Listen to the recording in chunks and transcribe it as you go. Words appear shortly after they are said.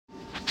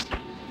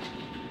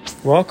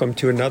Welcome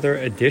to another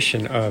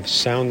edition of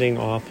Sounding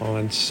Off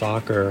on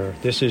Soccer.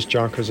 This is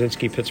John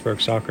Krysinsky,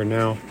 Pittsburgh Soccer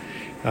Now.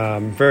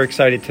 Very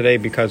excited today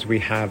because we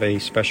have a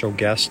special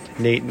guest,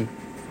 Nate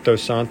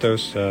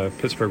Dossantos,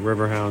 Pittsburgh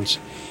Riverhounds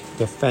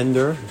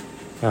defender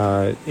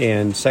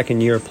and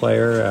second-year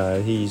player.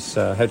 He's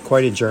had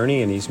quite a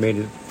journey, and he's made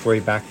his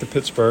way back to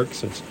Pittsburgh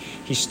since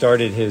he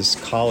started his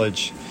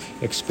college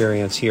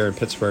experience here in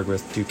Pittsburgh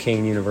with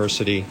Duquesne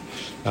University,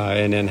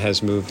 and then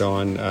has moved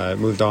on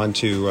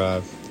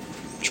to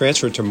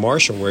transfer to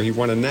Marshall, where he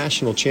won a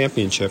national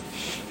championship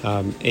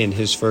in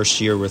his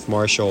first year with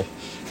Marshall,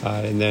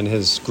 and then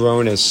has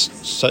grown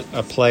as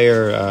a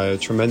player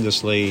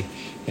tremendously,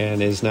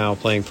 and is now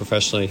playing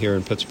professionally here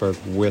in Pittsburgh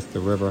with the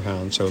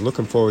Riverhounds. So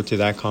looking forward to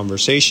that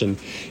conversation.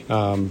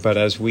 But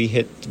as we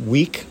hit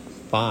week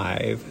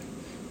 5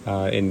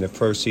 in the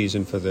pro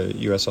season for the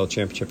USL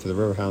Championship for the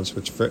Riverhounds,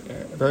 what's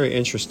very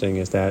interesting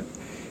is that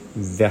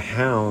the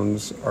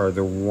Hounds are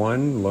the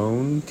one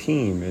lone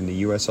team in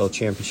the USL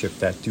Championship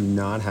that do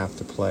not have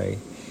to play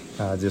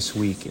this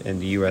week in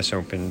the U.S.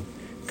 Open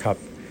Cup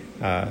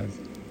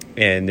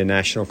and the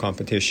national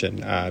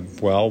competition.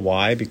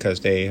 Why? Because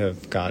they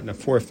have gotten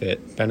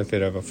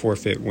benefit of a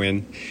forfeit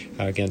win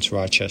against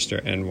Rochester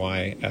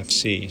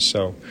NYFC.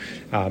 So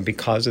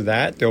because of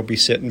that, they'll be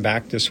sitting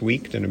back this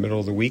week. In the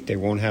middle of the week, they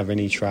won't have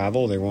any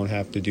travel. They won't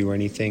have to do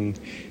anything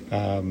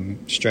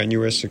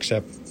strenuous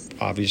except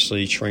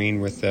obviously train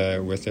with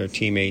their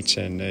teammates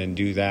and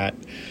do that.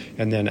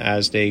 And then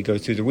as they go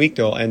through the week,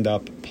 they'll end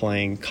up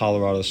playing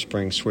Colorado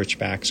Springs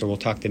Switchback. So we'll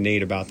talk to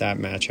Nate about that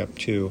matchup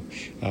too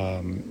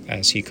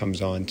as he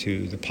comes on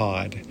to the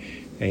pod.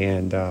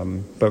 And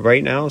but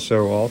right now,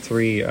 so all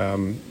 3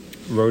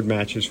 road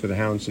matches for the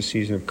Hounds this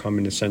season have come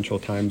in the Central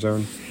Time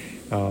Zone.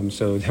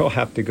 So they'll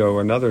have to go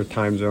another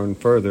time zone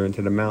further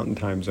into the Mountain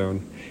Time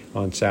Zone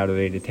on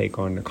Saturday to take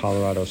on the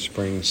Colorado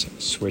Springs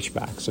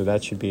Switchback. So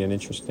that should be an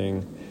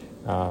interesting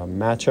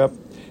matchup,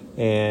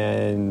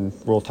 and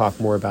we'll talk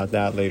more about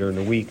that later in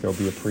the week. There'll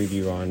be a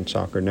preview on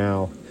Soccer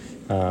Now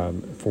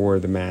for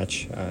the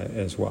match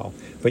as well.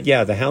 But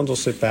yeah, the Hounds will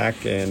sit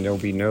back, and there'll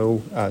be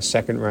no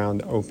second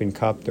round Open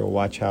Cup. They'll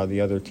watch how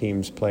the other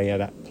teams play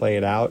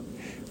it out,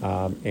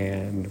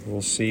 and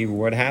we'll see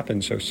what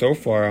happens. So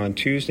far on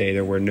Tuesday,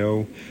 there were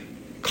no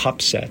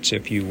cup sets,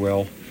 if you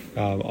will.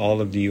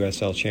 All of the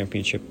USL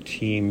Championship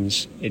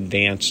teams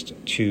advanced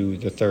to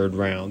the third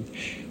round.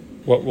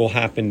 What will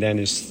happen then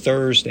is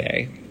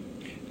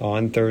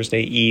on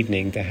Thursday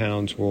evening, the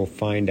Hounds will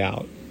find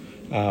out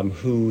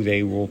who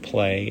they will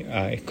play.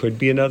 It could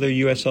be another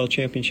USL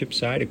Championship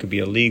side. It could be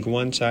a League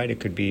One side.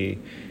 It could be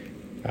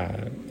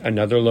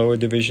another lower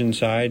division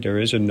side. There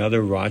is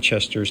another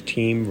Rochester's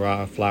team,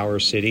 Flower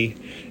City,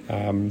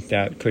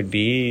 that could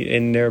be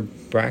in their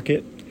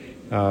bracket.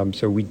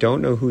 So we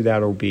don't know who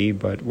that'll be,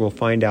 but we'll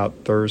find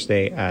out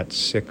Thursday at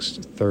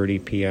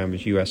 6:30 p.m.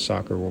 as U.S.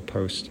 Soccer will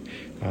post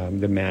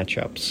the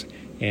matchups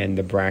and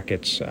the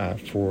brackets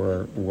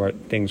for what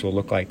things will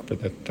look like for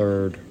the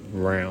third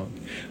round.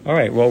 All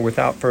right, well,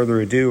 without further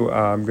ado,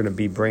 I'm going to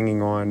be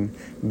bringing on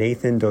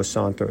Nathan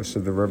Dossantos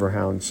of the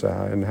Riverhounds,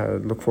 and I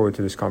look forward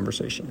to this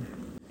conversation.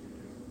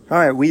 All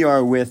right, we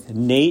are with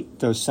Nate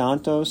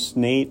Dossantos.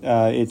 Nate,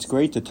 it's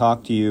great to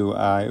talk to you.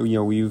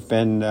 You've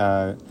been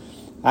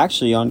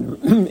actually on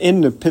in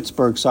the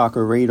Pittsburgh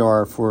soccer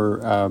radar for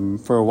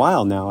a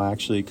while now,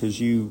 actually, because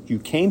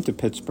you came to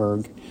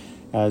Pittsburgh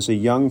as a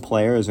young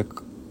player, as a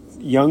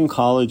young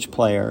college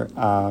player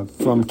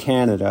from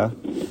Canada.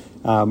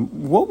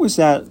 What was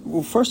that?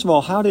 Well, first of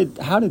all, how did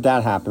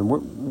that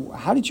happen?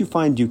 How did you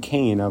find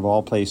Duquesne, of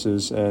all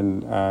places,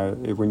 and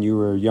when you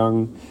were a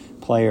young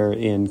player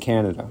in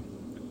Canada?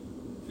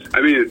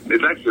 I mean,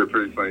 it's actually a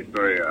pretty funny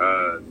story.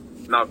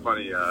 Not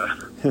funny,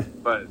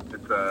 but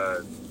it's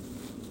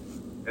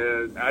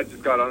I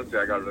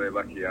got really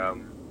lucky.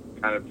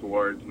 Kind of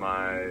towards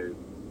my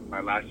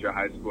last year of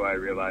high school, I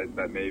realized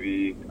that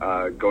maybe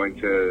going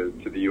to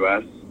the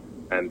U.S.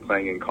 and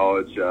playing in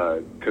college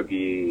could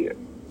be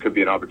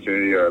an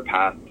opportunity or a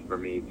path for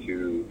me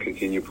to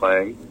continue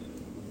playing.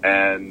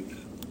 And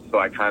so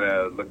I kind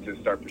of looked to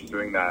start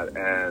pursuing that,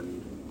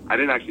 and I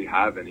didn't actually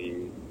have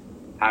any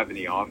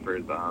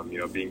offers.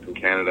 Being from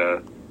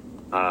Canada,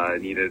 I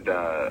needed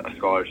a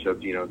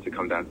scholarship, to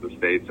come down to the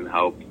States and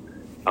help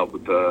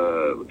with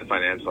the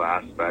financial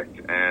aspect.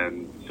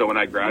 And so when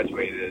I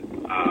graduated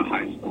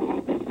high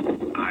school,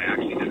 I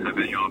actually didn't have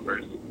any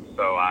offers.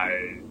 So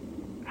I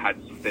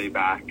had to stay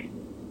back a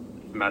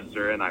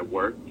semester, and I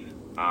worked.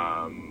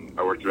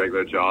 I worked a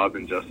regular job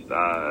and just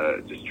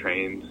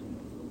trained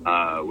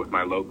with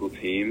my local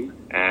team.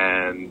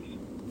 And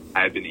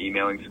I had been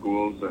emailing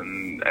schools,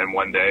 and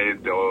one day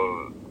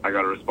I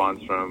got a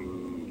response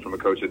from a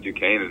coach at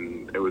Duquesne,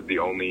 and it was the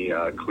only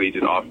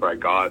collegiate offer I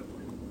got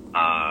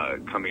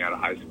coming out of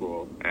high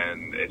school,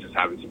 and it just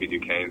happened to be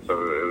Duquesne, so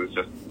it was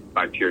just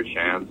by pure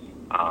chance.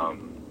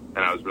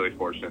 And I was really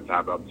fortunate to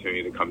have the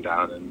opportunity to come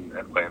down and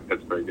play in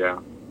Pittsburgh, yeah.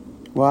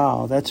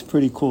 Wow, that's a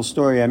pretty cool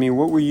story. I mean,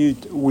 what were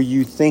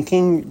you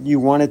thinking you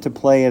wanted to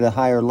play at a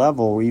higher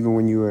level even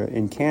when you were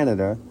in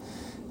Canada?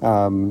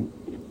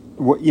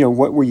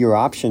 what were your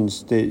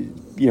options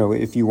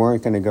if you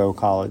weren't going to go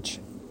college?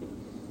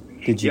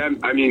 Did you? Yeah,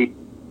 I mean,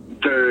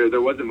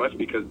 there wasn't much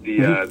because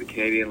the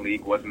Canadian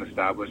League wasn't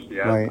established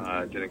yet.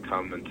 Right. It didn't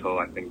come until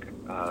I think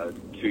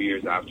 2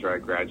 years after I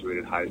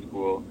graduated high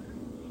school.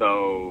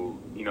 So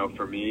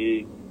for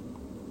me,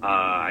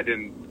 I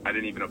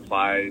didn't even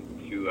apply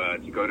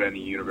to go to any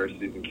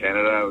universities in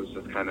Canada. I was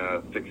just kind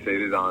of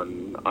fixated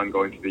on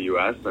going to the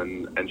U.S.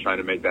 and trying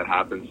to make that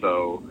happen.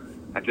 So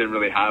I didn't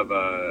really have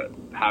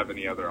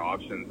any other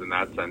options in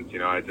that sense.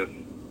 I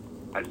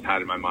just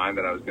had in my mind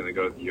that I was going to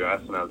go to the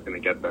U.S. and I was going to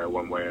get there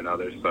one way or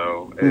another.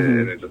 So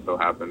it just so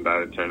happened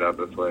that it turned out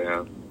this way.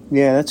 Yeah.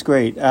 Yeah, that's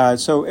great.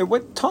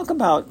 Talk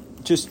about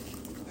just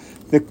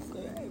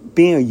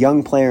being a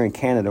young player in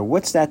Canada.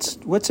 What's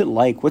it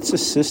like? What's the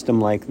system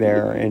like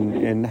there?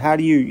 And how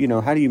do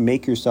you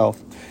make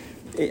yourself?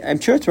 I'm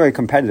sure it's very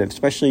competitive,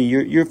 especially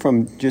you're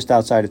from just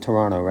outside of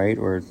Toronto, right?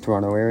 Or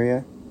Toronto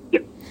area?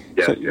 Yeah.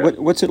 So yeah.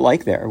 What's it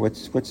like there?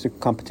 What's the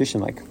competition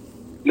like?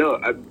 No,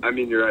 I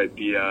mean, you're right.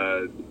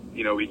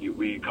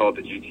 We call it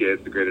the GTA.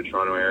 It's the Greater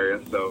Toronto Area.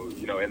 So,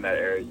 in that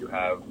area you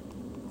have,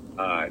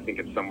 I think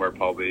it's somewhere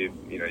probably,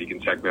 you can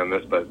check me on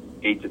this, but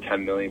 8 to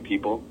 10 million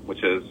people,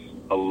 which is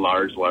a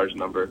large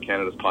number of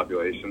Canada's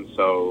population.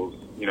 So,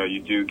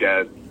 you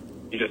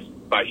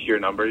just by sheer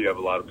number, you have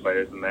a lot of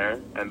players in there.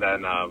 And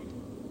then I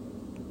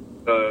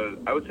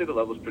would say the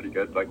level's pretty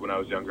good. Like when I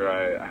was younger,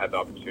 I had the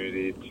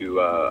opportunity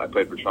I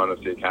played for Toronto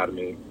FC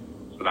Academy.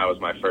 So that was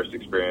my first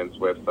experience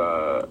with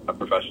a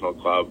professional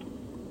club.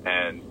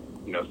 And,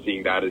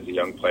 seeing that as a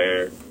young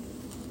player,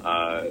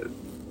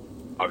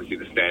 obviously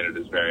the standard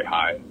is very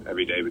high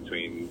every day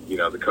between,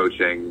 the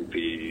coaching,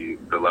 the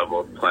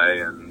level of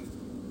play, and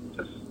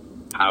just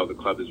how the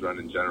club is run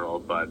in general.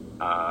 But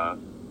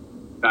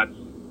that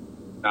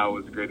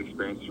was a great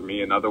experience for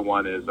me. Another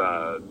one is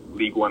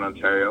League One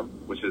Ontario,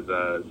 which is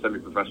a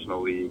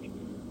semi-professional league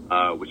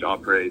which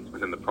operates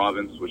within the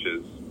province, which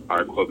is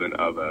our equivalent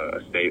of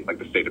a state, like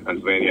the state of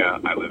Pennsylvania.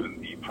 I live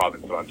in the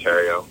province of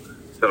Ontario.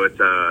 So it's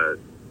a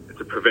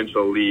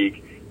provincial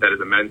league that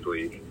is a men's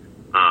league.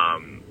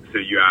 So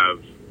you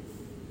have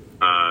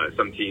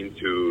some teams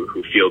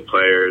who field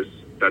players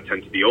that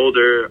tend to be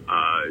older,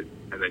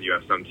 and then you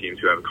have some teams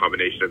who have a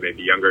combination of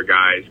maybe younger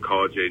guys,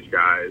 college-age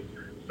guys.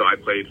 So I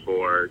played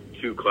for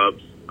two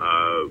clubs,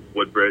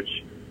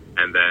 Woodbridge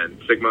and then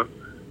Sigma,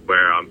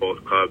 where on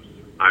both clubs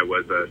I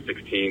was a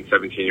 16,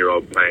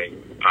 17-year-old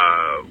playing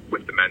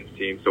with the men's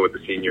team, so with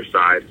the senior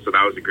side. So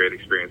that was a great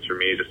experience for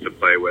me, just to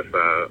play with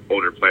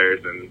older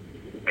players and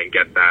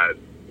get that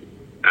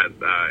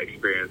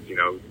experience,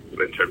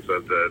 in terms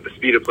of the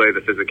speed of play,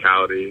 the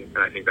physicality, and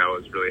I think that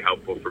was really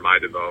helpful for my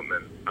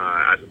development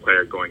as a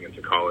player going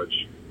into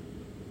college.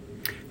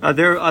 Are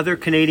there other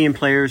Canadian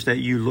players that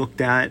you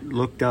looked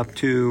up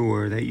to,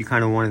 or that you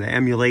kind of wanted to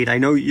emulate? I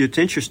know it's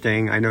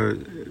interesting. I know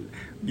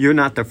you're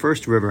not the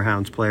first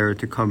Riverhounds player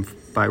to come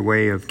by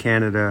way of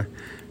Canada,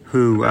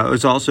 who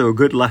was also a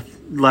good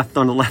left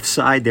on the left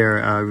side there.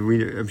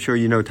 I'm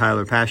sure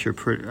Tyler Pasher,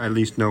 at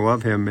least know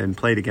of him and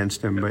played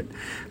against him. But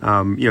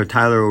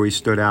Tyler always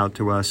stood out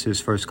to us his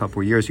first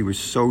couple of years. He was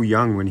so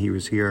young when he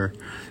was here.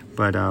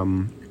 But I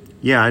don't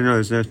know.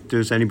 Is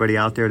there's anybody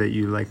out there that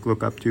you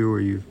look up to,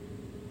 or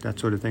that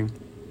sort of thing?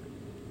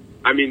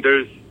 I mean,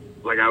 there's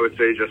I would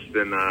say just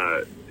in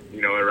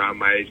around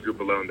my age group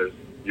alone,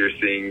 you're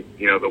seeing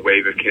the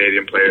wave of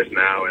Canadian players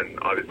now, and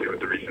obviously with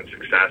the recent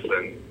success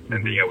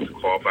and being able to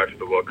qualify for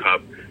the World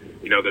Cup,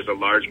 there's a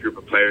large group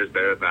of players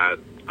there that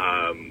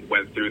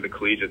went through the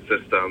collegiate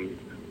system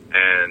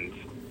and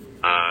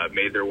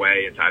made their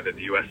way into either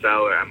the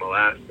USL or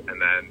MLS, and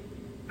then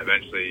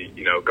eventually,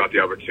 got the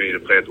opportunity to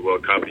play at the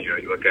World Cup.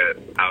 You look at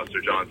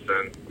Alistair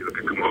Johnson, you look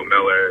at Kamal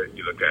Miller,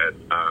 you look at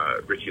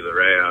Richie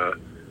Larea.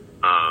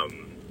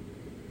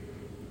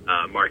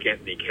 Mark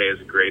Anthony Kay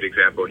is a great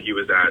example. He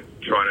was at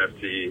Toronto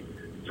FC.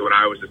 So when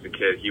I was just a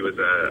kid, he was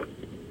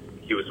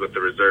with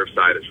the reserve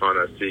side of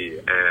Toronto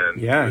FC,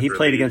 and he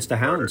played against the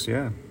Hounds.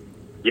 Yeah.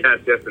 Yes,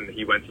 and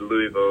he went to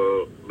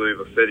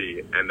Louisville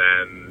City, and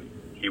then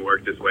he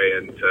worked his way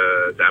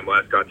into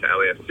MLS, got to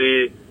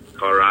LAFC,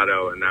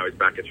 Colorado, and now he's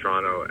back at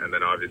Toronto. And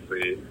then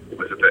obviously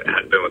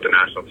has been with the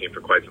national team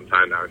for quite some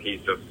time now. And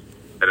he's just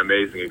an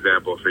amazing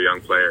example for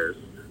young players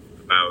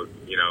about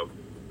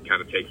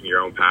kind of taking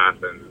your own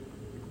path and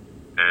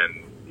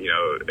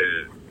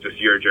just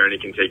your journey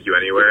can take you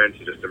anywhere, and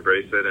to just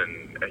embrace it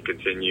and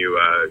continue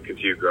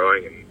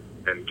growing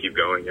and keep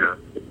going.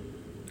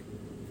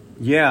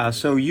 Yeah,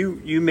 so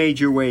you made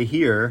your way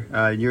here.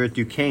 You're at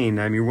Duquesne.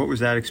 I mean, what was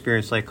that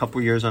experience like? A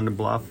couple years on the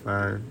Bluff.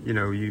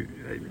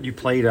 You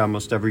played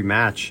almost every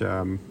match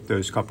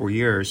those couple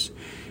years.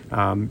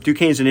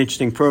 Duquesne's an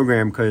interesting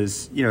program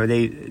because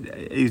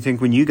you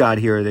think when you got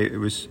here it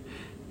was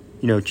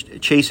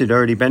Chase had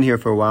already been here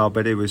for a while,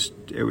 but it was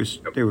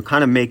they were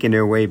kind of making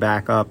their way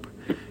back up.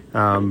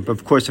 But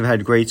of course, have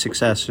had great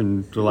success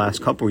in the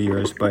last couple of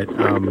years. But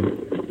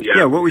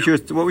what was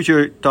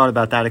your thought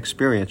about that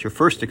experience? Your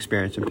first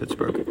experience in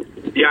Pittsburgh?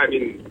 Yeah, I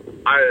mean,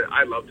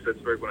 I loved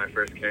Pittsburgh when I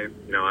first came.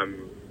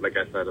 I'm like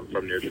I said, I'm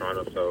from near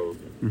Toronto, so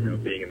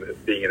being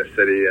in a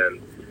city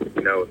and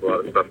with a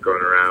lot of stuff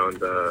going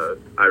around,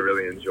 I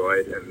really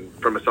enjoyed. And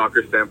from a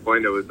soccer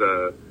standpoint, it was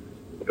a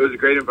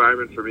great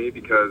environment for me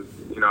because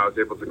I was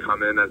able to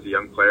come in as a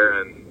young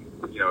player and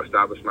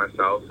establish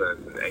myself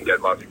and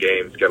get lots of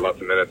games, get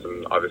lots of minutes,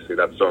 and obviously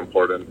that's so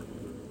important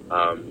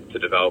to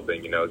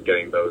developing. Is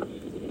getting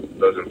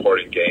those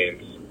important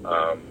games.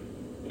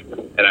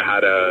 And I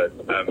had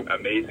an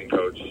amazing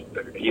coach.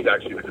 He's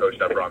actually the coach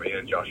that brought me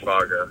in, Josh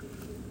Faga.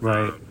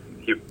 Right.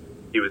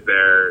 He was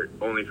there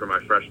only for my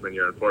freshman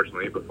year,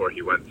 unfortunately, before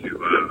he went to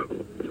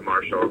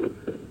Marshall.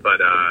 But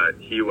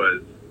he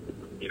was,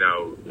 he's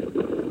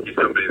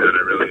somebody that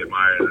I really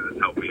admire and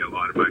has helped me a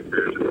lot in my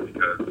career just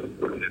because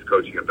of his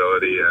coaching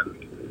ability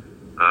and,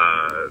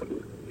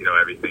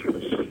 everything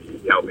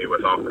he helped me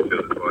with off the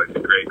field as well. He's a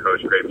great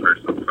coach, great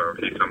person. So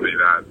he's somebody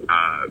that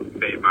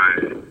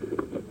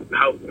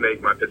helped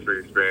make my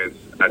Pittsburgh experience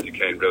at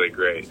Duquesne really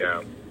great.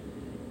 Yeah.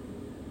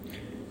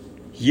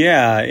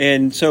 Yeah,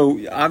 and so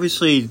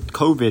obviously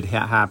COVID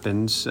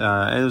happens.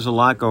 There's a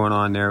lot going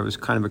on there. It was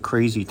kind of a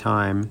crazy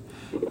time.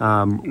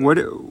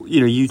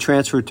 You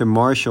transferred to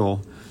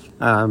Marshall.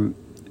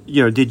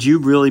 Did you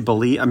really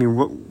believe? I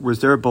mean, was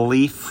there a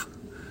belief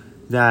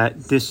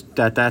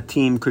that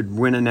team could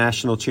win a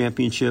national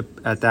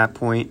championship at that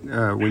point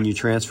when you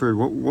transferred?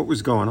 What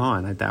was going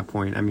on at that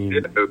point? I mean,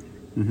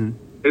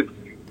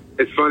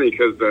 it's funny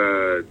because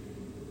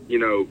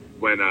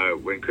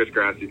when Chris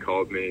Grassy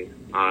called me,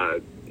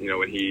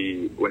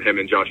 when him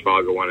and Josh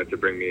Faga wanted to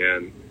bring me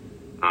in,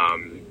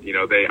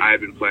 I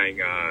had been playing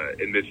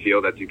in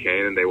midfield at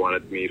Duquesne, and they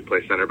wanted me to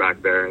play center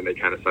back there, and they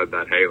kind of said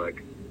that, hey,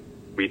 like,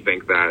 we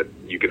think that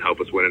you can help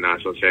us win a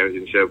national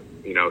championship.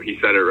 He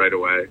said it right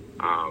away.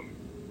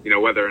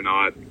 Whether or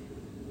not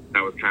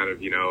that was kind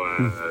of,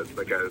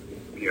 like a,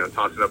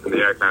 toss it up in the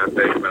air kind of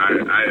thing, but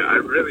I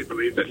really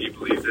believe that he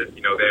believed it.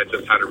 They had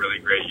just had a really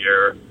great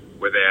year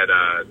where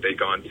they'd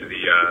gone to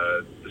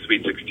the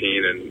Sweet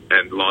 16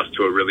 and lost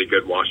to a really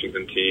good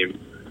Washington team.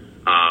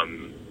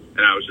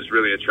 And I was just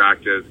really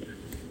attracted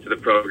to the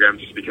program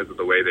just because of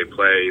the way they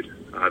played,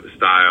 the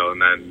style,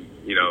 and then,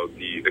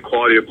 the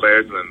quality of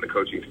players and then the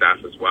coaching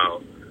staff as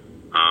well.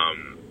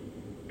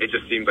 It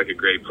just seemed like a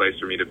great place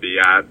for me to be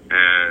at.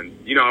 And,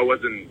 I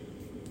wasn't,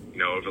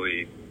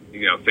 overly,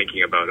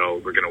 thinking about,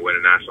 we're going to win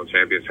a national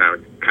championship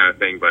kind of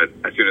thing. But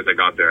as soon as I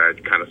got there, I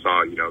kind of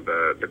saw,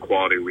 the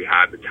quality we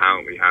had, the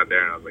talent we had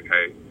there. And I was like,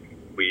 hey,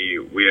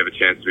 we have a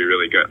chance to be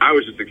really good. I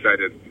was just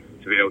excited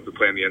to be able to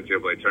play in the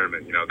NCAA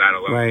tournament. That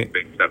alone was a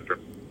big step for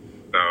me.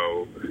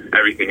 So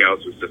everything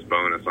else was just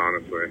bonus,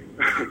 honestly.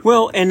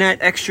 Well, and that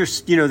extra,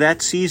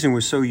 that season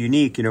was so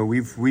unique.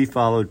 We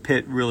followed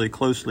Pitt really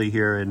closely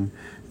here, and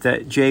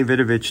that Jay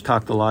Vidovich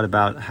talked a lot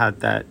about how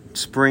that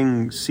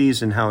spring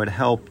season, how it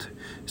helped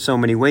so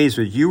many ways.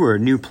 But you were a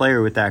new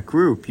player with that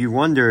group. You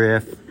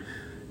wonder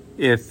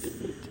if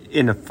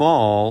in the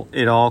fall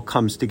it all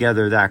comes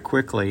together that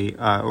quickly,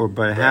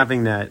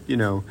 having that,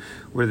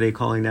 what are they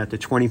calling that? The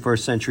 21st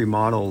century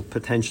model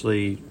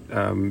potentially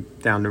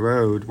down the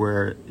road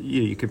where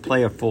you could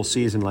play a full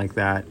season like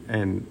that.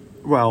 And,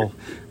 well,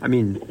 I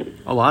mean,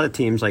 a lot of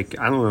teams, like,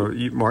 I don't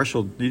know,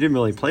 Marshall, you didn't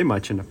really play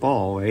much in the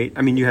fall, right?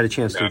 I mean, you had a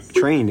chance to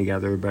train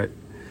together, but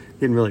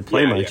didn't really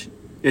play much.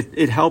 Yeah.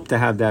 It helped to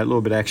have that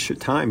little bit extra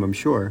time, I'm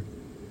sure.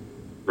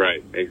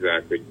 Right,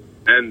 exactly.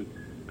 And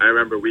I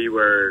remember we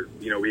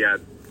had,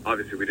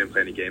 obviously we didn't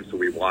play any games, so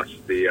we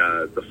watched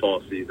the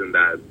fall season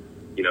that,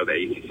 the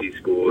ACC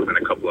schools and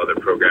a couple other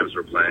programs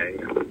were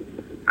playing.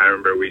 And I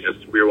remember we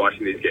were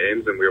watching these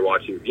games, and we were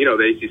watching, the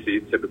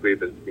ACC is typically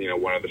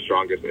one of the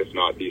strongest, if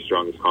not the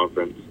strongest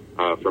conference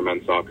for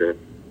men's soccer.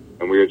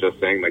 And we were just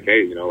saying, like,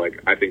 hey,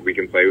 I think we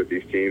can play with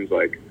these teams.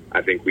 Like,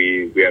 I think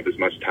we have as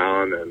much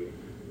talent, and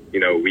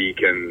we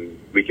can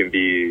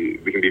be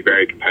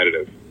very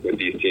competitive with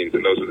these teams.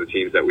 And those are the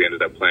teams that we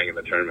ended up playing in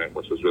the tournament,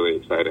 which was really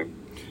exciting.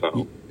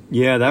 So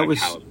yeah, that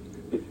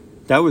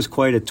was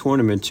quite a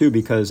tournament too,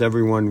 because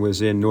everyone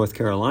was in North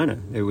Carolina.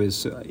 It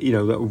was a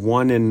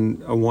one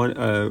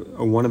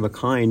of a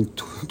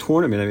kind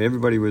tournament. I mean,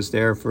 everybody was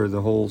there for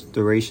the whole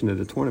duration of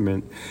the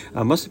tournament.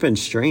 Must have been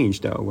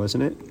strange though,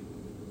 wasn't it?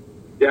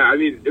 Yeah, I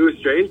mean, it was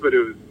strange, but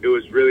it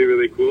was really,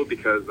 really cool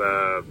because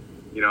I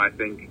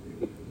think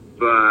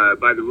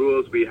by the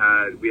rules we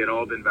had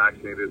all been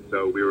vaccinated,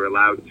 so we were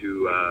allowed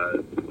to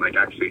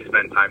actually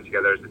spend time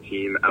together as a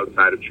team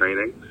outside of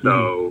training.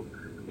 So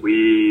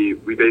we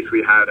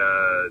basically had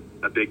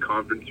a big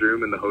conference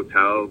room in the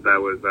hotel that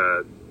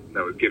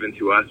was given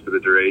to us for the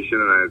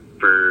duration, and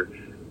for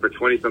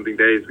 20-something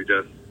days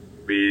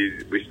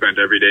we spent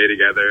every day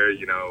together,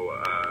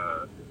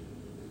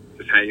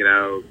 just hanging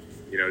out,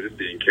 just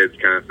being kids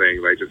kind of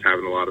thing, like just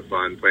having a lot of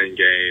fun, playing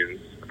games.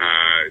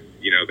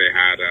 They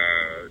had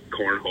a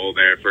cornhole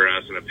there for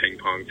us and a ping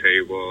pong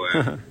table,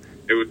 and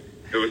it was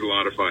a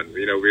lot of fun.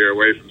 We were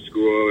away from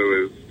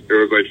school. It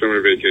was like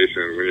summer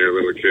vacation when you're a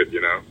little kid,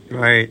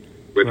 Right.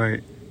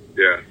 Right.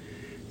 Yeah.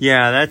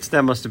 Yeah,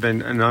 that must have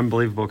been an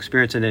unbelievable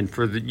experience. And then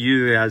for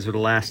you as the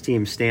last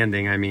team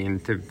standing, I mean,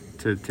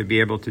 to be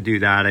able to do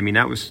that. I mean,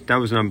 that was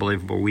an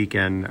unbelievable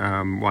weekend,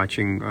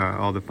 watching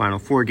all the Final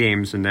Four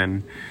games, and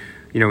then,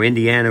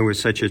 Indiana was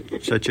such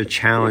a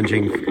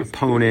challenging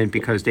opponent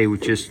because they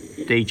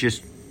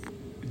just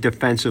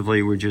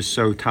defensively were just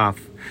so tough.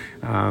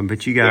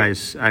 But you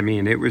guys, I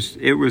mean, it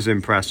was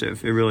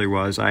impressive. It really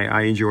was.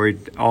 I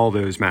enjoyed all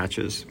those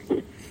matches.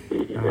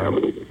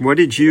 What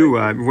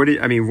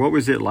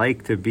was it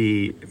like to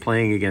be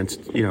playing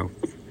against, in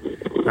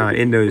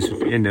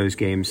those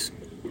games?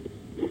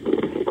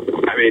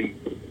 I mean,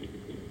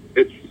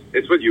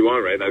 it's what you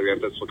want, right? I guess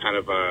that's what kind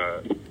of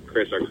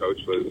Chris, our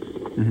coach, was.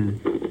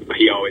 Mm-hmm.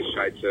 He always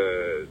tried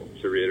to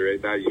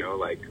reiterate that,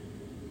 like,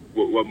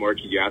 what more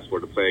could you ask for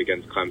to play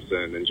against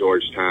Clemson and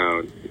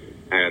Georgetown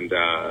and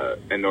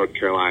North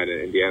Carolina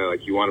and Indiana?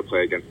 Like, you want to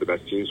play against the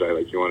best teams, right?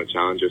 Like, you want to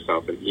challenge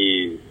yourself, and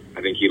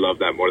I think he loved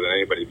that more than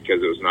anybody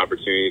because it was an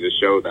opportunity to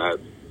show that,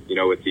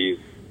 with these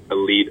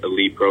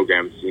elite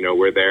programs,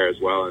 we're there as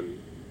well. And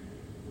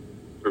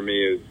for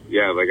me,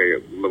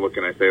 what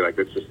can I say? Like,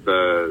 it's just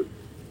the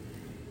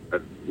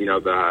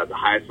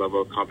highest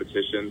level of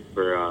competition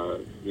for,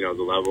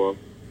 the level,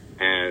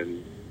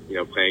 and,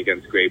 playing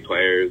against great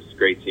players,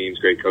 great teams,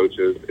 great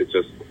coaches. It's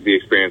just, the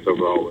experience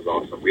overall was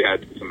awesome. We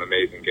had some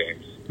amazing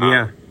games.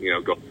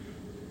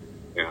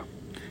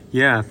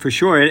 Yeah, for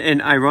sure.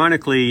 And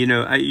ironically,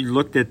 you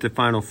looked at the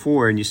Final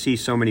Four and you see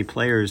so many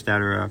players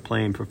that are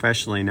playing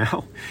professionally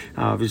now.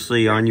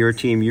 Obviously, on your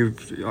team,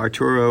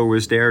 Arturo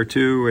was there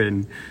too,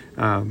 and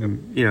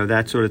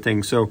that sort of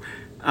thing. So,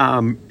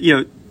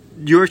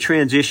 your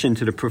transition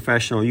to the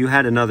professional, you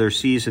had another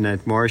season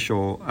at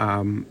Marshall.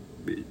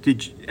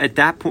 Did you, at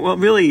that point? Well,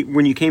 really,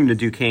 when you came to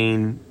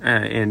Duquesne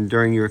and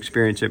during your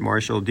experience at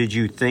Marshall, did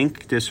you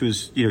think this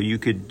was you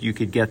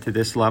could get to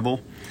this level?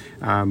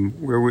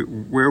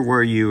 Where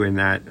were you in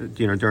that,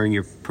 during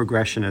your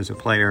progression as a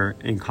player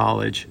in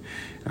college?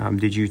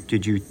 Did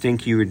you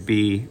think you would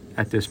be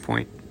at this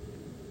point?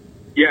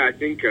 Yeah, I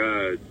think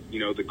the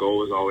goal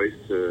was always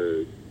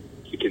to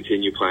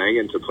continue playing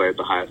and to play at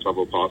the highest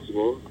level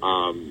possible.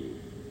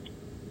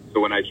 So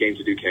when I came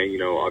to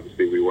Duquesne,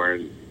 obviously we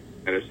weren't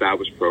an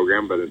established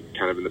program, but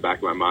kind of in the back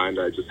of my mind,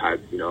 I just had,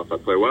 if I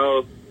play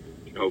well,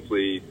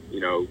 hopefully,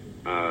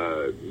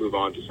 move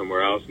on to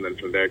somewhere else, and then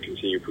from there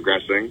continue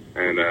progressing.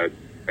 And I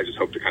just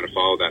hope to kind of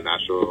follow that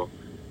natural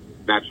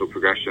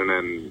progression,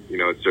 and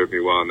it served me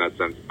well in that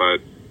sense.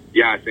 But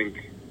yeah, I think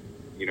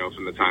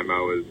from the time I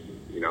was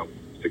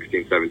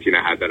 16, 17,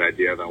 I had that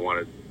idea that I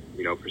wanted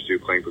pursue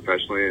playing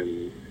professionally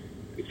and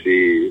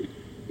see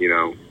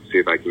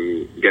if I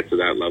can get to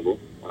that level.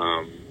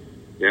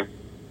 Yeah.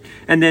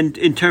 And then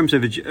in terms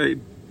of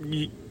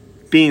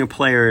being a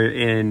player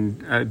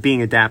and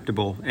being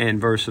adaptable and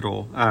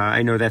versatile,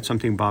 I know that's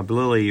something Bob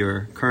Lilly,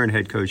 your current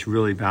head coach,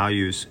 really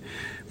values.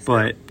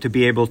 But to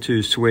be able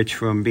to switch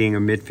from being a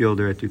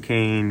midfielder at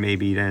Duquesne,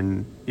 maybe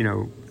then,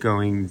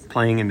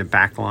 playing in the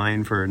back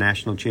line for a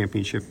national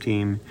championship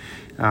team,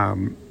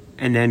 and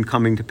then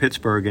coming to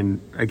Pittsburgh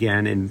and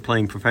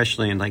playing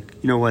professionally, and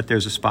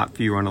there's a spot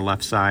for you on the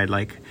left side.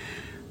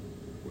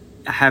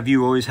 Have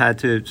you always had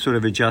to sort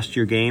of adjust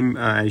your game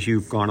as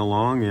you've gone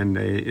along? And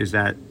is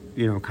that,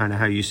 kind of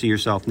how you see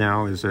yourself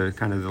now as a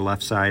kind of the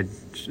left side?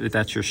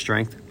 That's your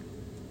strength?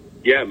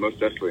 Yeah, most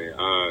definitely.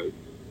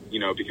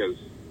 Because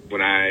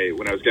when I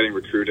was getting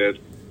recruited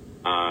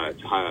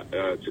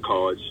to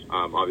college,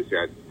 obviously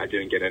I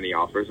didn't get any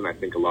offers, and I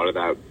think a lot of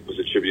that was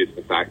attributed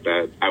to the fact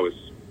that I was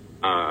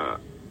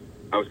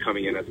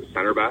coming in as a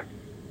center back,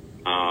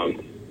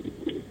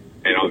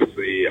 and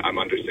obviously I'm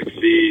under 6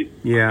 feet.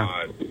 Yeah.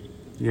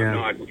 I'm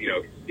not,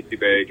 too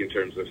big in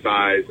terms of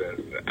size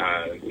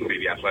and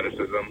maybe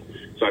athleticism.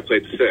 So I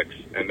played the 6.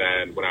 And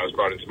then when I was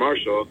brought into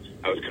Marshall,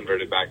 I was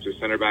converted back to a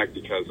center back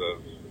because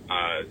of,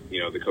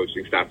 the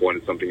coaching staff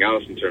wanted something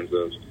else in terms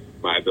of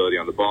my ability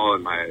on the ball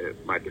and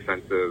my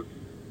defensive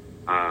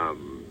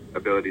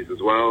abilities as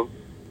well.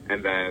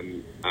 And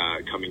then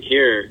coming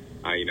here,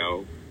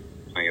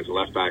 playing as a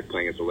left back,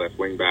 playing as a left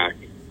wing back,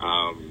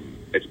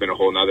 it's been a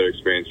whole nother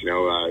experience,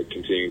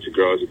 continuing to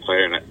grow as a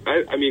player. And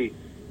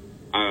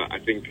I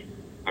think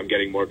I'm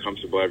getting more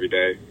comfortable every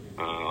day.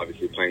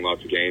 Obviously playing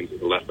lots of games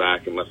as a left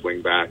back and left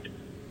wing back.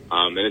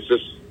 And it's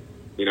just,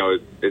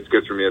 it's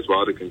good for me as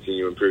well to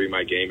continue improving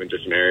my game in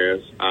different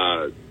areas.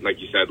 Like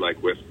you said,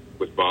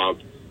 with Bob,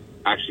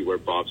 actually where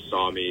Bob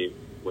saw me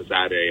was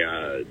at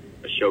a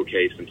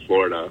showcase in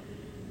Florida.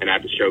 And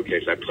at the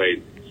showcase, I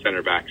played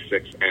center back,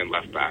 6, and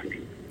left back.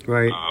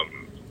 Right.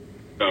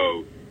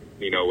 So,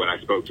 when I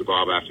spoke to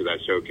Bob after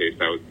that showcase,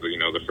 that was,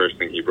 the first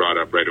thing he brought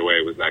up right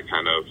away was that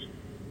kind of,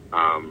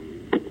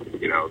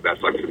 that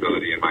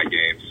flexibility in my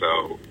game.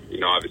 So,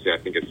 obviously I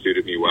think it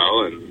suited me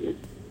well, and,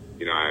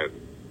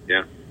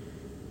 yeah.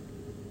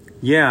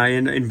 Yeah,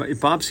 and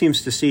Bob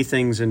seems to see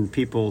things in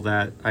people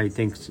that I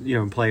think,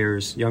 young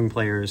players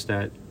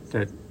that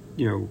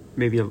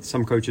maybe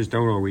some coaches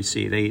don't always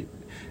see.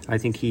 I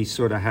think he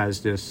sort of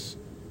has this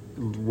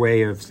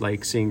way of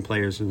seeing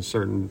players in a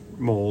certain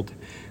mold,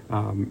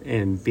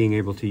 and being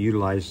able to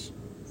utilize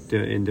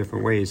in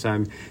different ways.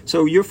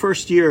 So your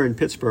first year in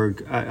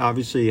Pittsburgh,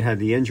 obviously you had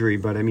the injury,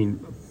 but I mean,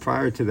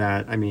 prior to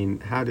that, I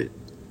mean,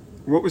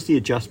 what was the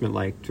adjustment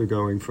like to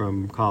going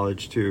from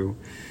college to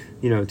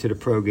the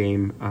pro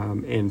game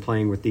and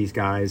playing with these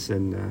guys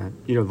and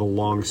the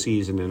long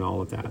season and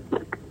all of that?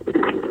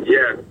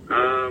 Yeah,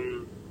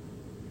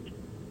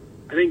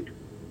 I think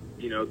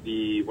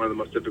one of the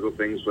most difficult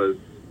things was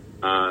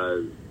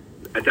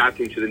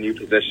adapting to the new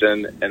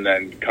position and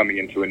then coming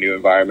into a new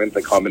environment,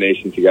 the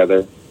combination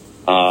together.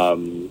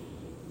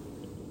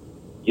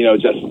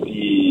 Just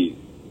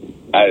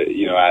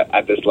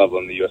at this level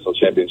in the USL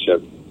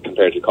Championship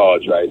compared to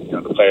college, right?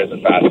 The players are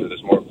faster,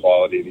 there's more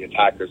quality, the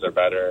attackers are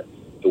better,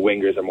 the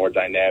wingers are more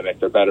dynamic,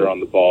 they're better on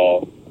the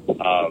ball.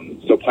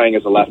 So playing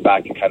as a left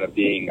back and kind of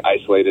being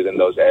isolated in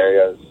those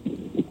areas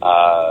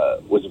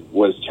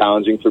was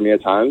challenging for me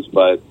at times,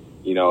 but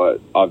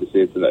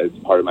obviously it's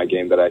part of my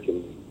game that I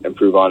can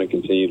improve on and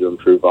continue to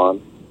improve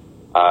on.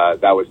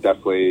 That was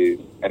definitely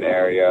an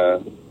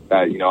area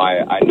that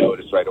I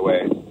noticed right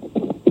away.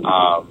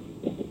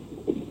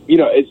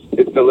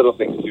 It's the little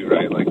things too,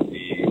 right? Like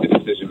the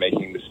decision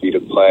making, the speed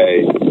of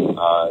play.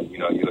 You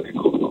look at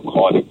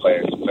quality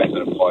players who play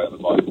that employ on the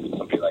ball.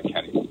 Somebody like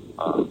Kenny,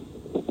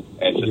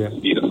 and just the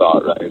speed of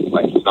thought, right?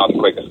 Like he's not the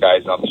quickest guy,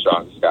 he's not the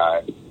strongest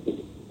guy,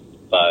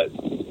 but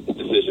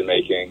decision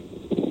making,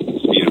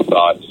 speed of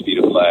thought, speed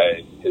of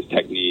play, his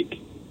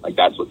technique. Like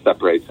that's what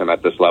separates him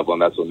at this level,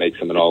 and that's what makes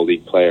him an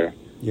all-league player.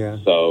 Yeah.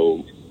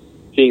 So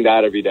seeing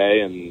that every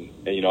day, and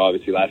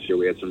obviously last year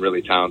we had some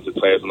really talented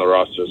players on the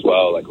roster as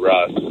well, like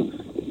Russ,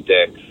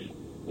 Dix,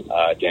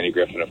 Danny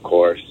Griffin, of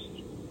course,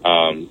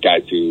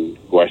 guys who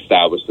are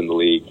established in the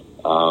league.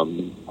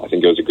 I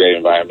think it was a great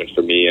environment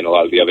for me and a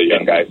lot of the other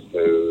young guys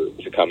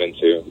to come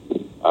into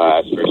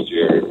as first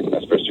year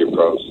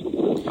pros.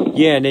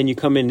 Yeah, and then you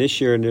come in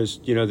this year, and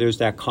there's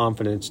that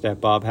confidence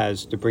that Bob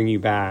has to bring you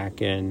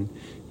back, and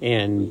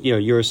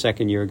you're a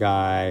second year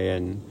guy,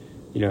 and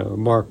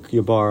Mark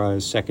Ybarra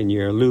is second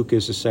year, Luke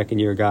is a second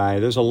year guy.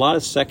 There's a lot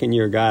of second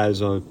year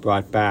guys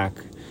brought back,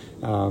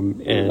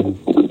 and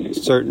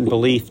certain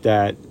belief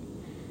that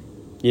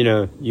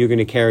you're going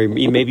to carry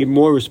maybe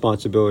more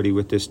responsibility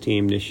with this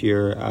team this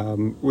year.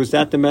 Was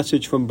that the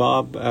message from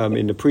Bob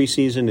in the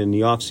preseason, in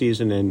the off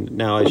season, and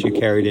now as you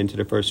carried into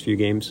the first few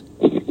games?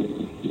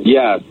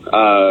 Yeah,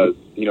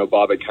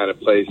 Bob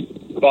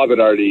had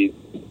already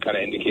kind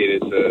of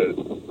indicated to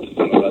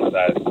some of us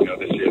that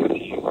this year the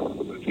team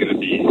was going to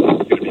be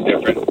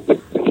different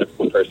in terms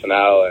of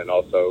personnel, and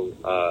also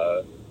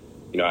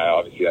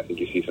I think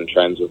you see some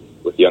trends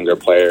with younger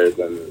players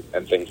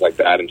and things like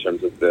that in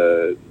terms of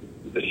the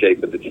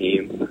shape of the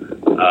team.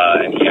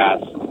 And he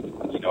asked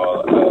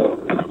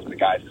the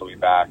guys coming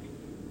back,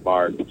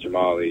 Mark,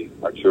 Jamali,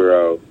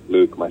 Arturo,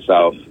 Luke,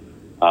 myself,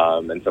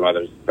 and some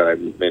others that I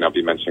may not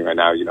be mentioning right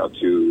now,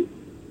 to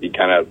be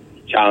kind of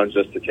challenged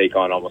us to take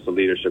on almost a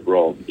leadership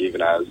role,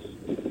 even as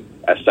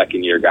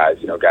second year guys,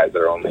 guys that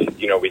are only,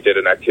 we did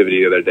an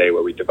activity the other day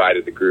where we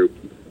divided the group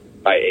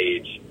by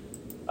age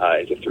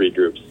into three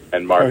groups,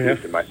 and Mark,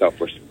 Luke, and myself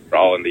were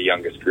all in the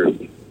youngest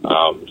group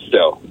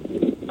still.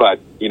 But,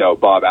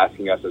 Bob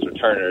asking us as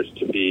returners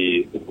to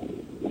be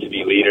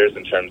leaders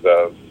in terms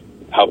of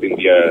helping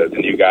the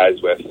new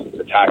guys with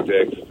the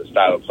tactics, the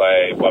style of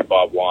play, what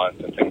Bob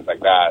wants, and things like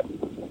that.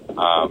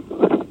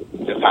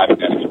 Just having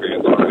that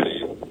experience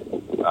already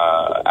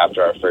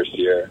after our first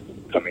year,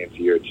 coming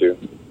into year two.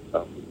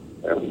 So,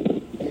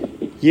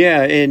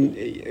 yeah,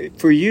 and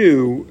for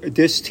you,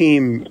 this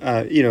team,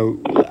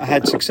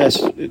 had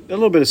success, a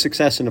little bit of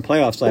success in the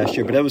playoffs last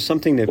year, but that was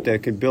something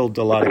that could build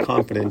a lot of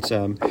confidence.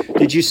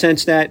 Did you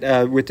sense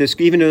that with this,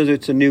 even though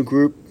it's a new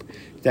group,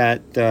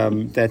 that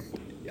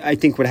I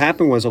think what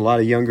happened was a lot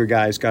of younger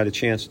guys got a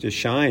chance to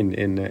shine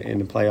in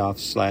the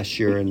playoffs last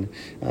year, and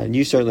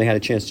you certainly had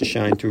a chance to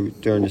shine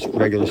during this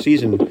regular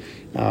season.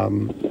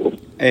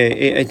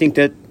 I think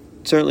that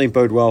certainly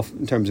bode well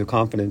in terms of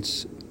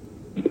confidence.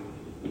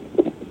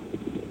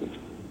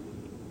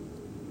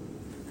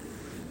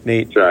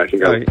 Nate? Sure, I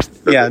think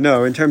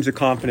in terms of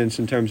confidence,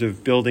 in terms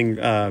of building,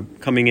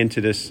 coming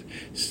into this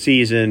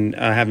season,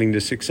 having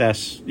the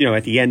success,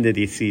 at the end of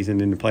the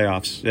season in the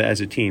playoffs as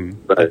a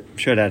team. Right. I'm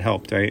sure that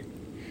helped, right?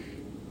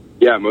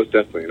 Yeah, most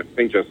definitely. And I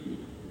think just,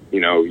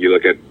 you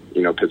look at,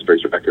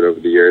 Pittsburgh's record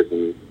over the years,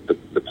 and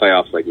the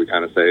playoffs, like we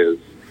kind of say, is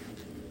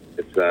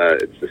it's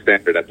the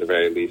standard at the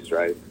very least,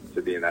 right?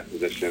 To be in that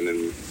position,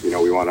 and,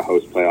 we want to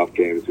host playoff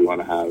games. We want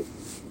to have,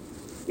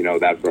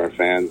 that for our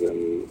fans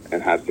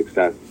and have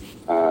success.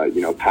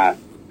 Past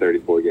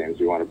 34 games,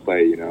 we want to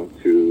play,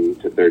 to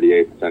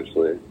 38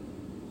 potentially.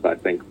 So I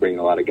think bringing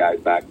a lot of guys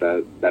back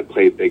that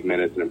played big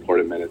minutes and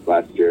important minutes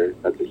last year,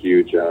 that's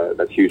huge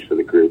for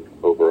the group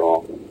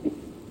overall.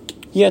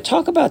 Yeah,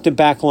 talk about the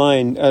back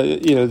line.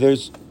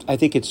 I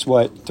think it's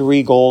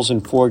 3 goals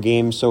in 4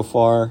 games so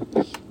far.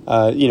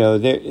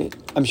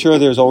 I'm sure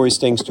there's always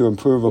things to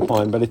improve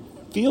upon, but it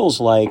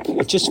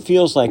just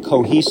feels like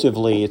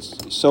cohesively,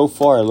 so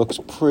far it looks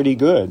pretty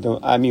good.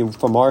 I mean,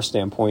 from our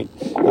standpoint,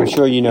 I'm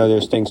sure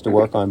there's things to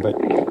work on, but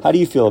how do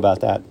you feel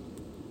about that?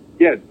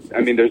 Yeah, I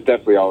mean, there's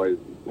definitely always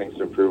things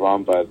to improve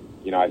on, but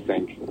I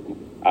think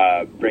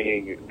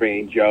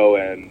bringing Joe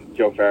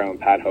Farrell and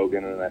Pat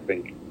Hogan, and I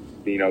think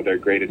they're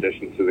great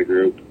additions to the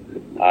group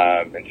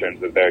in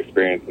terms of their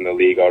experience in the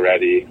league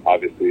already.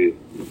 Obviously,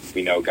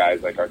 we know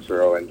guys like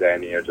Arturo and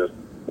Danny are just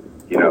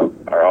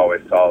are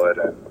always solid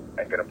and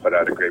going to put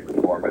out a great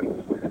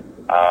performance.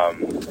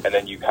 And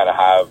then you kind of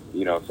have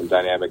some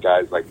dynamic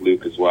guys like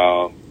Luke as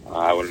well.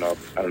 I don't know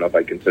if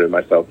I consider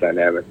myself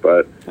dynamic,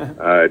 but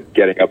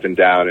getting up and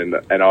down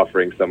and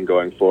offering some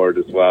going forward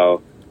as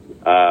well.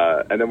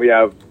 And then we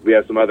have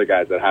some other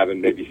guys that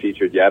haven't maybe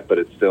featured yet, but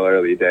it's still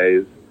early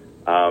days.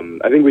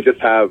 I think we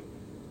just have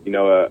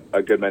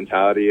a good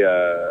mentality.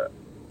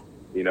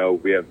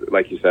 We have,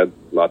 like you said,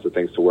 lots of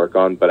things to work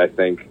on, but I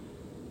think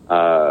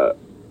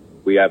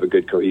we have a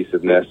good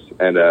cohesiveness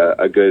and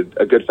a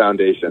good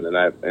foundation, and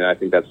I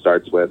think that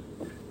starts with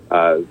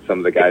some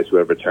of the guys who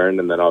have returned,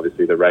 and then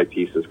obviously the right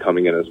pieces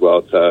coming in as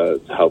well to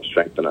help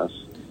strengthen us.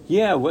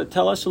 Yeah,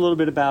 tell us a little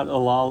bit about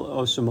Alal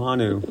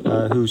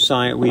Osamanu, who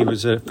signed. He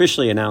was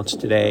officially announced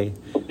today.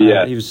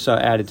 Yeah, he was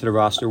added to the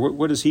roster.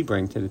 What does he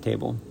bring to the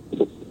table?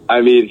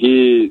 I mean,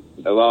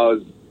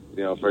 Alal is,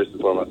 first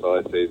and foremost, all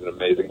I'd say he's an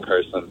amazing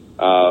person.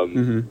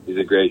 He's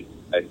a great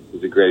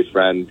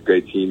friend,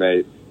 great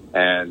teammate,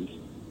 and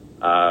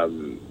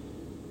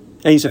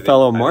he's a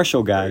fellow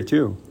Marshall guy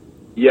too.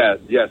 Yeah.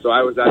 So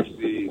I was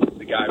actually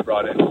the guy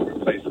brought in to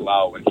replace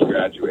Alal when he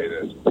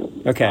graduated.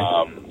 Okay.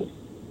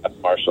 At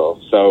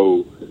Marshall.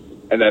 So,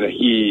 and then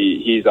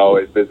he's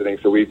always visiting.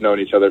 So we've known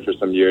each other for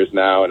some years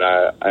now, and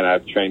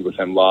I've trained with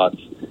him lots.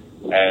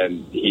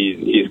 And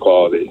he's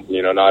quality.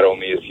 Not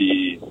only is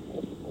he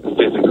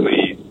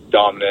physically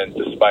dominant,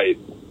 despite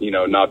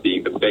not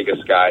being the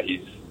biggest guy,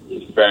 he's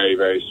very,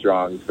 very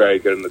strong. He's very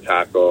good in the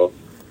tackle,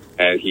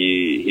 and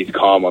he's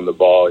calm on the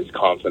ball. He's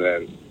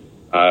confident.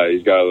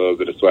 He's got a little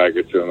bit of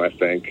swagger to him, I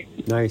think.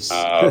 Nice.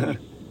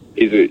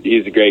 He's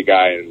a great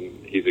guy,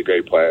 and he's a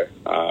great player.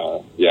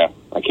 I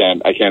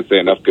can't say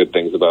enough good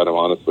things about him,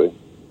 honestly.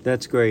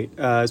 That's great.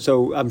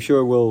 So I'm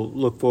sure we'll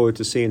look forward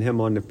to seeing him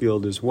on the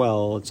field as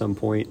well at some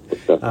point.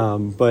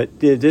 But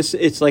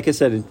it's like I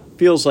said, it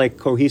feels like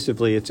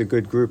cohesively it's a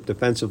good group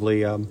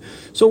defensively.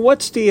 So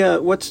what's the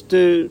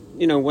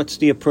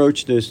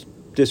approach this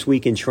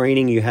week in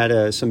training? You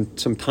had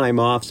some time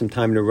off, some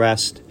time to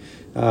rest.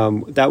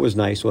 That was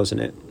nice,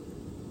 wasn't it?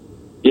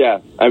 Yeah,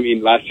 I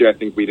mean, last year I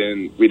think we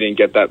didn't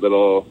get that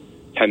little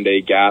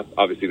 10-day gap.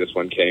 Obviously, this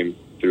one came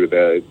through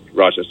the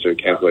Rochester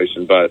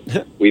cancellation, but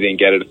we didn't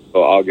get it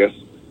until August.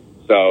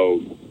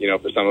 So,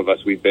 for some of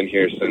us, we've been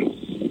here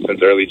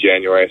since early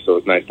January, so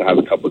it's nice to have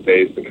a couple of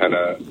days to kind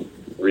of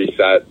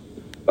reset.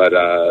 But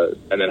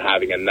and then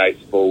having a nice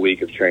full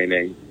week of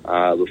training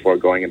before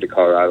going into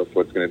Colorado for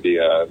what's going to be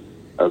a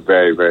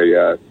very,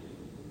 very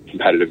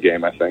competitive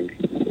game, I think.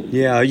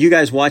 Yeah, are you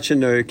guys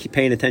watching or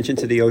paying attention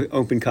to the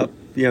Open Cup?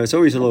 It's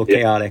always a little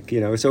chaotic.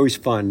 It's always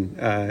fun.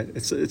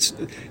 It's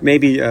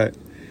maybe.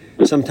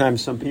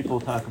 Sometimes some people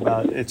talk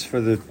about it's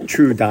for the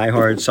true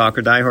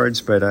soccer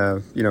diehards, but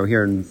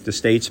here in the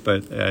States,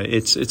 but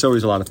it's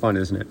always a lot of fun,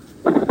 isn't it?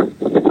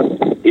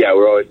 Yeah,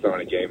 we're always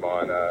throwing a game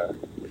on,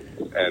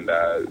 and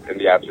in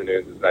the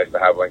afternoons it's nice to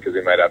have one because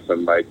we might have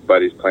some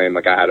buddies playing.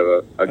 Like I had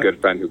a good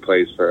friend who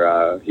plays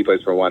for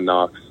One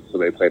Knox, so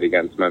they played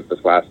against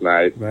Memphis last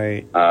night,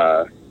 right?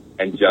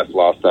 And just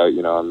lost out,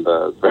 on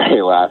the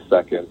very last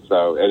second.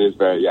 So it is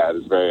very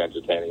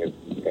entertaining.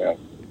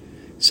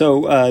 So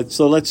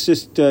let's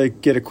just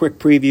get a quick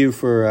preview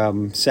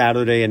for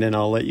Saturday, and then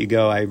I'll let you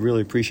go. I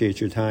really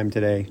appreciate your time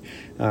today.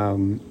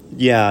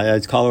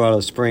 It's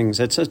Colorado Springs.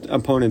 That's an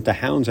opponent the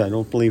Hounds I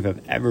don't believe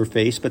have ever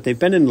faced, but they've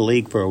been in the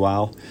league for a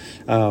while.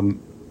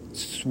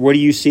 What do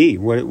you see?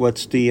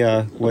 What do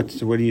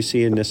you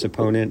see in this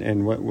opponent,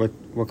 and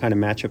what kind of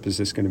matchup is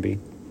this going to be?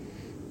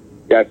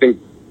 Yeah, I think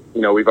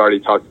we've already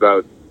talked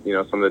about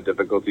some of the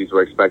difficulties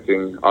we're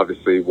expecting.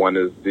 Obviously, one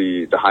is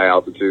the high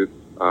altitude.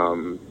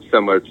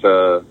 Similar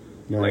to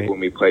like when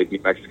we played New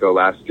Mexico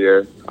last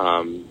year.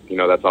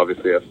 That's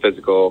obviously a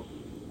physical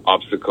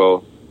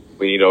obstacle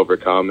we need to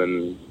overcome,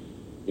 and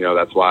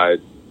that's why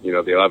the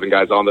 11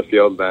 guys on the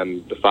field,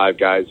 then the 5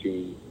 guys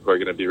who are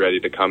going to be ready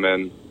to come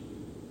in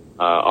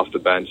off the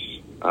bench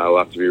will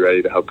have to be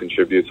ready to help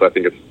contribute. So I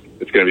think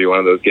it's going to be one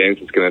of those games.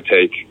 It's going to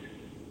take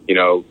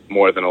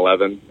more than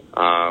 11.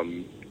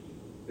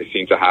 They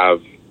seem to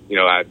have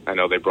I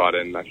know they brought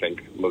in I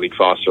think Malik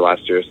Foster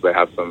last year, so they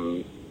have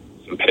some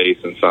pace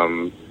and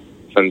some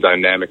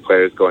dynamic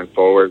players going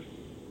forward,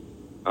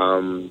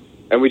 and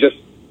we just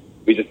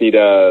need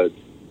to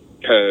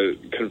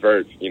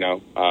convert,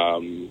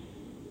 come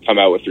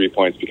out with 3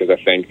 points, because I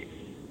think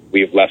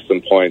we've left some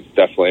points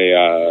definitely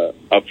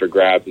up for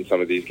grabs in some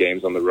of these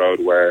games on the road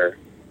where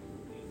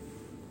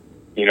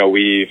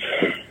we've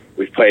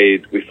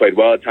played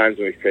well at times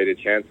and we've created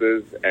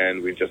chances,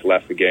 and we've just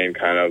left the game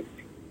kind of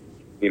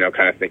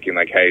thinking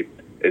like, hey,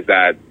 is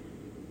that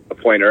a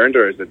point earned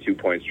or is it 2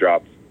 points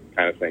dropped?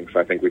 Kind of thing. So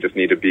I think we just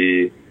need to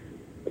be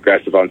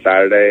aggressive on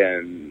Saturday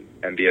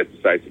be as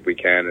decisive we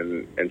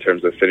can in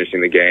terms of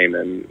finishing the game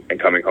and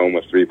coming home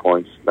with 3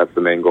 points. That's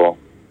the main goal.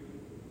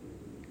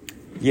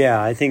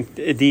 Yeah, I think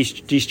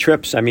these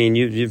trips, I mean,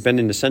 you've been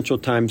in the Central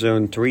Time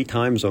Zone 3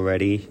 times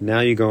already. Now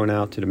you're going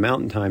out to the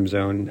Mountain Time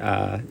Zone.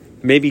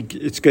 Maybe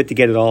it's good to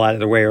get it all out of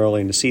the way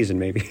early in the season,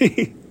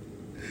 maybe.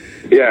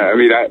 Yeah, I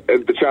mean,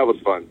 the travel's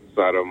fun,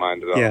 so I don't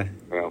mind at all. Yeah.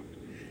 You know?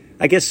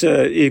 I guess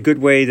a good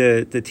way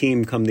the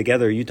team come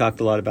together. You talked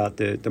a lot about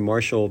the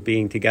Marshall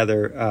being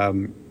together,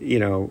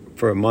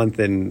 for a month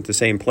in the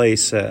same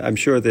place. I'm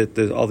sure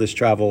that all this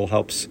travel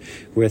helps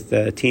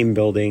with team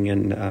building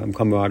and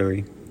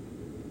camaraderie.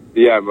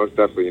 Yeah, most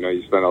definitely.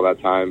 You spend all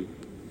that time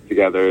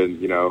together,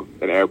 and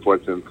in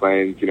airports and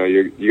planes. You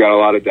got a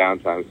lot of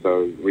downtime,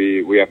 so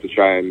we have to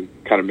try and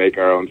kind of make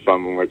our own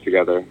fun when we're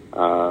together.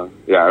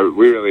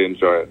 We really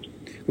enjoy it.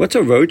 What's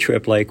a road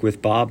trip like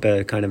with Bob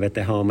kind of at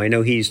the helm? I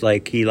know he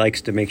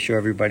likes to make sure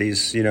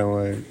everybody's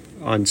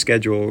on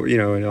schedule,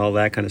 and all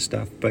that kind of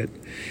stuff. But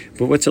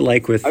what's it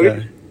like with?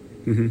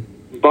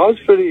 Bob's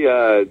pretty.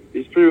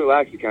 He's pretty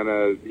relaxed.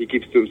 He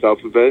keeps to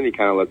himself a bit, and he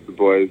kind of lets the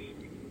boys.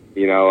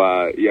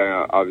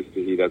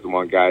 Obviously he doesn't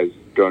want guys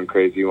going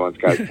crazy. He wants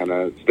guys kind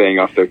of staying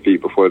off their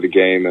feet before the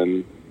game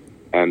and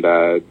kind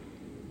of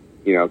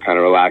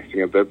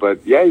relaxing a bit.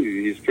 But yeah,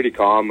 he's pretty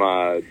calm.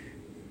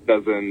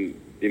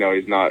 Doesn't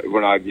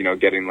we're not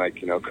getting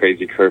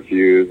crazy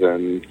curfews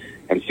and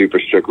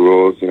super strict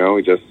rules.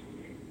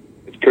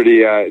 It's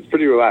pretty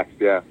relaxed.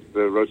 Yeah,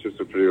 the road trips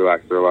are pretty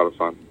relaxed. They're a lot of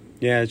fun.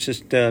 Yeah, it's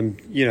just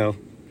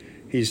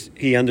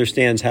he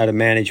understands how to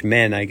manage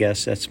men. I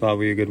guess that's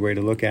probably a good way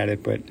to look at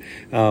it. But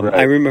right.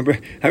 I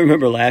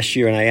remember last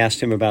year, and I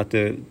asked him about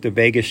the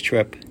Vegas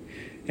trip,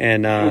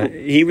 and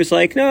he was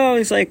like, "No,"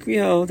 he's like,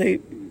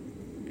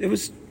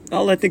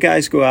 I'll let the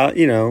guys go out,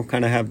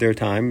 kind of have their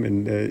time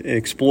and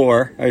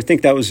explore. I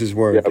think that was his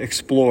word, yep.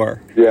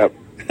 Explore. Yep.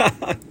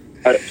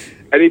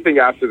 Anything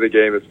after the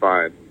game is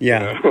fine.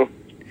 Yeah.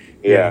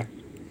 Yeah.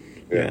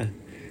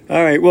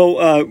 All right.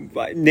 Well,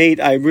 Nate,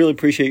 I really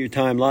appreciate your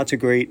time. Lots of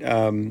great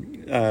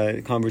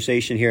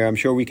conversation here. I'm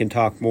sure we can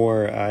talk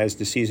more as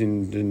the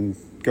season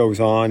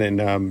goes on,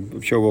 and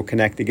I'm sure we'll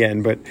connect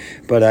again.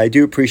 But I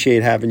do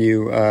appreciate having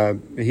you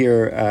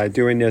here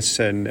doing this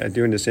and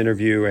doing this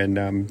interview.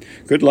 And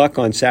good luck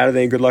on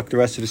Saturday, and good luck the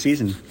rest of the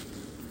season.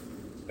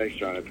 Thanks,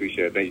 John. I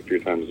appreciate it. Thank you for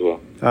your time as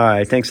well. All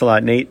right. Thanks a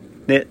lot, Nate.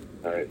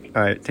 All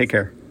right. Take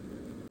care.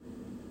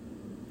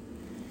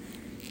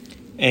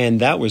 And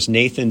that was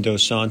Nathan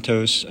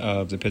Dossantos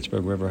of the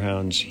Pittsburgh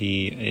Riverhounds.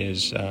 He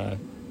is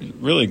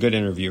really a good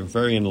interview,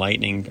 very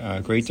enlightening.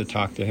 Great to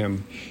talk to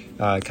him,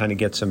 kind of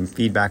get some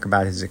feedback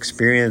about his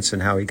experience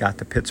and how he got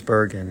to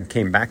Pittsburgh and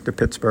came back to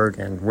Pittsburgh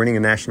and winning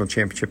a national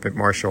championship at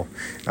Marshall.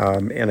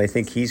 And I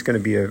think he's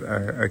going to be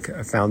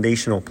a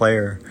foundational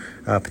player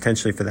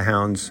potentially for the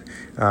Hounds,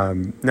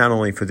 not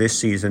only for this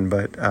season,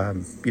 but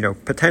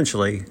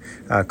potentially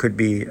could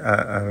be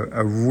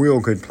a real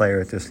good player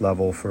at this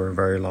level for a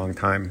very long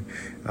time.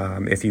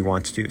 If he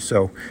wants to.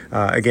 So,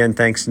 again,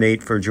 thanks,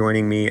 Nate, for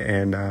joining me.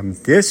 And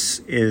this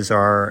is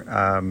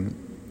our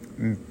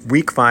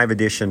Week 5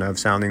 edition of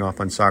Sounding Off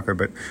on Soccer,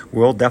 but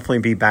we'll definitely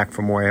be back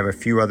for more. I have a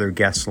few other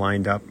guests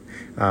lined up.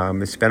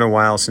 It's been a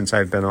while since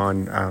I've been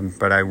on,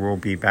 but I will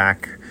be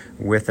back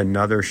with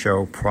another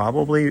show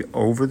probably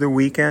over the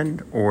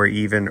weekend or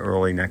even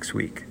early next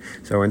week.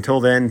 So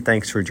until then,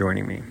 thanks for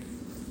joining me.